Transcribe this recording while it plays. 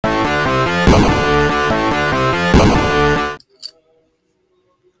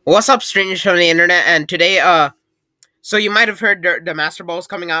What's up, strangers from the internet? And today, so you might have heard the Master Ball is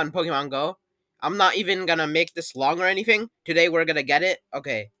coming out in Pokemon Go. I'm not even gonna make this long or anything. Today we're gonna get it.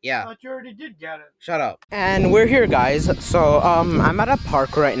 Okay, yeah. I thought you already did get it. Shut up. And we're here, guys. So, I'm at a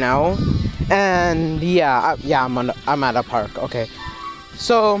park right now, and I'm at a park. Okay.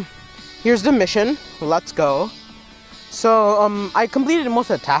 So, here's the mission. Let's go. So, I completed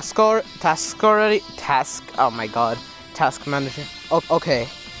most of the task already. Oh my god. Task manager. Okay.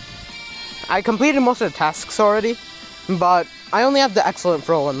 I completed most of the tasks already, but I only have the excellent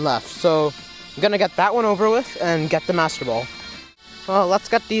throw one left, so I'm gonna get that one over with and get the Master Ball. Well, let's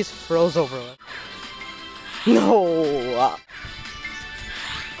get these throws over with. No!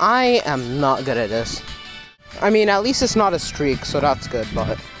 I am not good at this. I mean, at least it's not a streak, so that's good,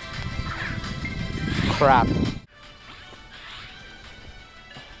 but... crap.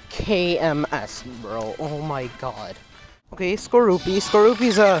 KMS, bro. Oh my god. Okay, Skorupi.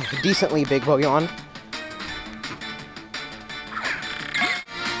 Skorupi's a decently big Pokemon.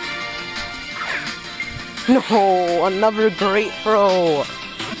 No, another great throw.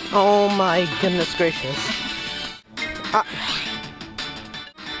 Oh my goodness gracious.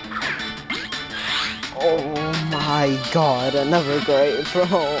 Oh my god, another great throw.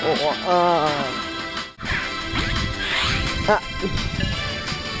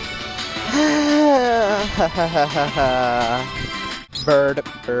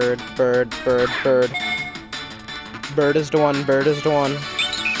 Bird. Bird is the one, bird is the one.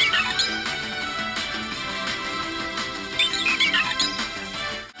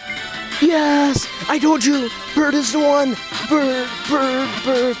 Yes! I told you! Bird is the one! Bird!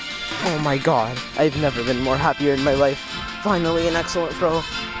 Oh my god, I've never been more happier in my life. Finally an excellent throw.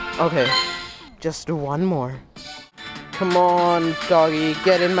 Okay, just one more. Come on, doggy,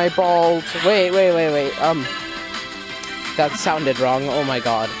 get in my balls. Wait. That sounded wrong. Oh my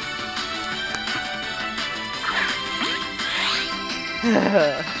god.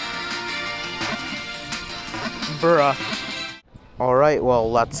 Bruh. Alright, well,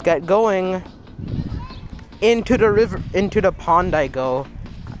 let's get going. Into the river, into the pond I go.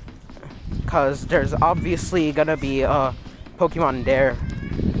 Cause there's obviously gonna be a Pokemon there.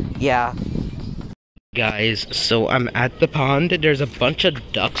 Yeah. Guys, so I'm at the pond. There's a bunch of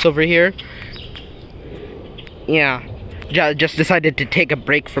ducks over here. Yeah, just decided to take a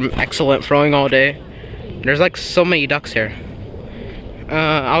break from excellent throwing all day. There's like so many ducks here.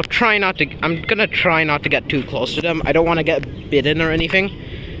 I'm gonna try not to get too close to them. I don't want to get bitten or anything.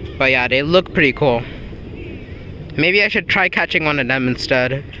 But yeah, they look pretty cool. Maybe I should try catching one of them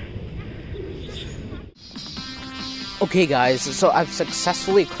instead. Okay guys, so I've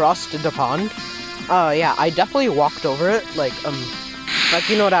successfully crossed the pond. Yeah, I definitely walked over it, like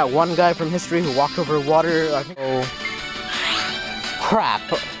you know that one guy from history who walked over water, I think. Oh, crap.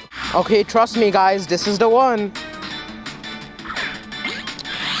 Okay, trust me guys, this is the one.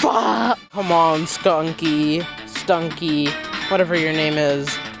 Fuck! Come on, Stunky, whatever your name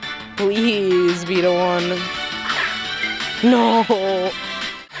is. Please be the one. No!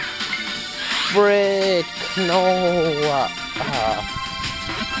 Frick, no!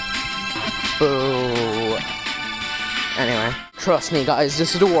 Boo. Anyway, trust me guys,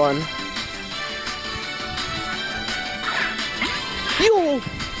 this is the one. Yo!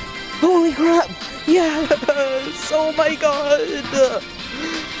 Holy crap! Yes! Oh my god!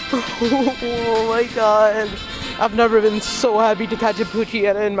 Oh my god! I've never been so happy to catch a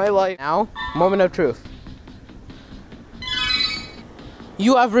Poochyena in my life. Now, moment of truth.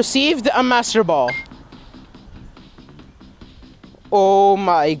 You have received a Master Ball. Oh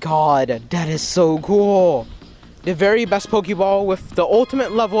my god, that is so cool. The very best Pokeball with the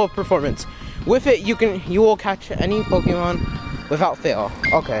ultimate level of performance. With it, you will catch any Pokemon without fail.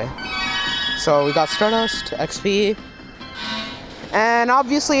 Okay. So we got Stardust, XP, and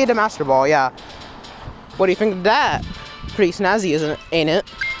obviously the Master Ball, yeah. What do you think of that? Pretty snazzy, ain't it?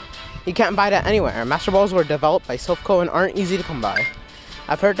 You can't buy that anywhere. Master Balls were developed by Silphco and aren't easy to come by.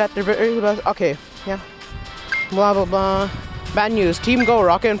 I've heard that they're very best. Okay, yeah. Blah blah blah. Bad news, Team Go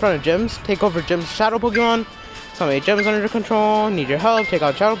Rocket in front of gyms. Take over gyms shadow Pokemon. So many gyms under control. Need your help. Take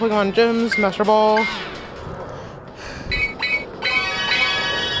out shadow Pokemon gyms. Master Ball.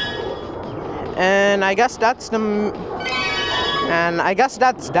 And I guess that's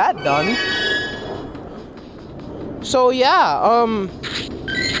that done. So yeah,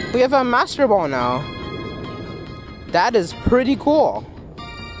 we have a Master Ball now. That is pretty cool.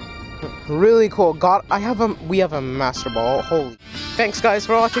 Really cool. God, we have a Master Ball. Holy. Thanks guys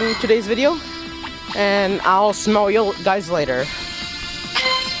for watching today's video, and I'll smell you guys later.